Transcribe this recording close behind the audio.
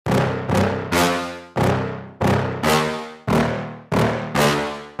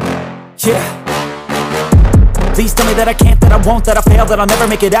Yeah. Please tell me that I can't, that I won't, that I fail, that I'll never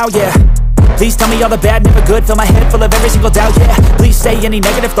make it out, yeah. Please tell me all the bad, never good, fill my head full of every single doubt, yeah. Please say any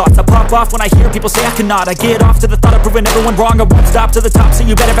negative thoughts, I pop off when I hear people say I cannot. I get off to the thought of proving everyone wrong, I won't stop to the top, so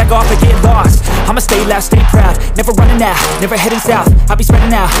you better back off and get lost. I'ma stay loud, stay proud, never running out, never heading south. I'll be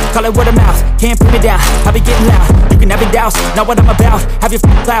spreading out, call it word of mouth, can't put me down, I'll be getting loud. You can have your doubts, not what I'm about, have your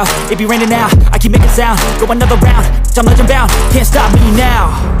f***ing cloud, it be raining now. I keep making sound, go another round, I'm legend bound, can't stop me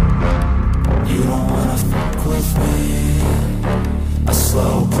now. You don't wanna fuck with me, a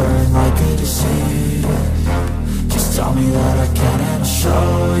slow burn like a disease. Just tell me that I can and I'll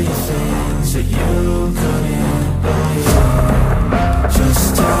show you things that you couldn't believe.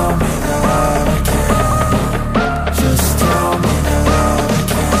 Just tell me that I can. Just tell me that I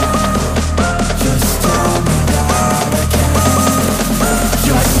can. Just tell me that I can.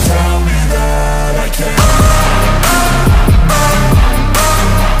 Just tell me that I can.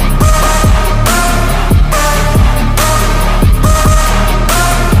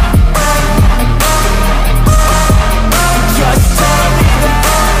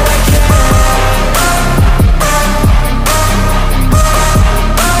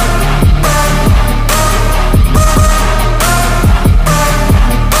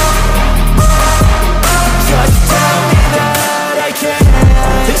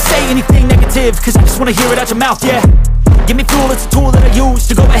 Cause I just wanna hear it out your mouth, yeah. Give me fuel, it's a tool that I use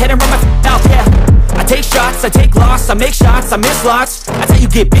to go ahead and run my mouth, yeah. I take shots, I take loss, I make shots, I miss lots. That's how you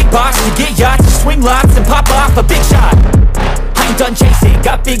get big box, you get yachts, you swing lots and pop off a big shot. I ain't done chasing,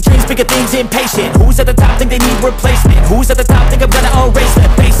 got big dreams, bigger things, impatient. Who's at the top think they need replacement? Who's at the top think I'm gonna erase,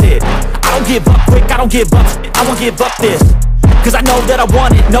 let's face it. I don't give up quick, I don't give up shit, I won't give up this. Cause I know that I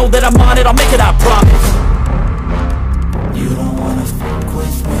want it, know that I'm on it, I'll make it, I promise. You don't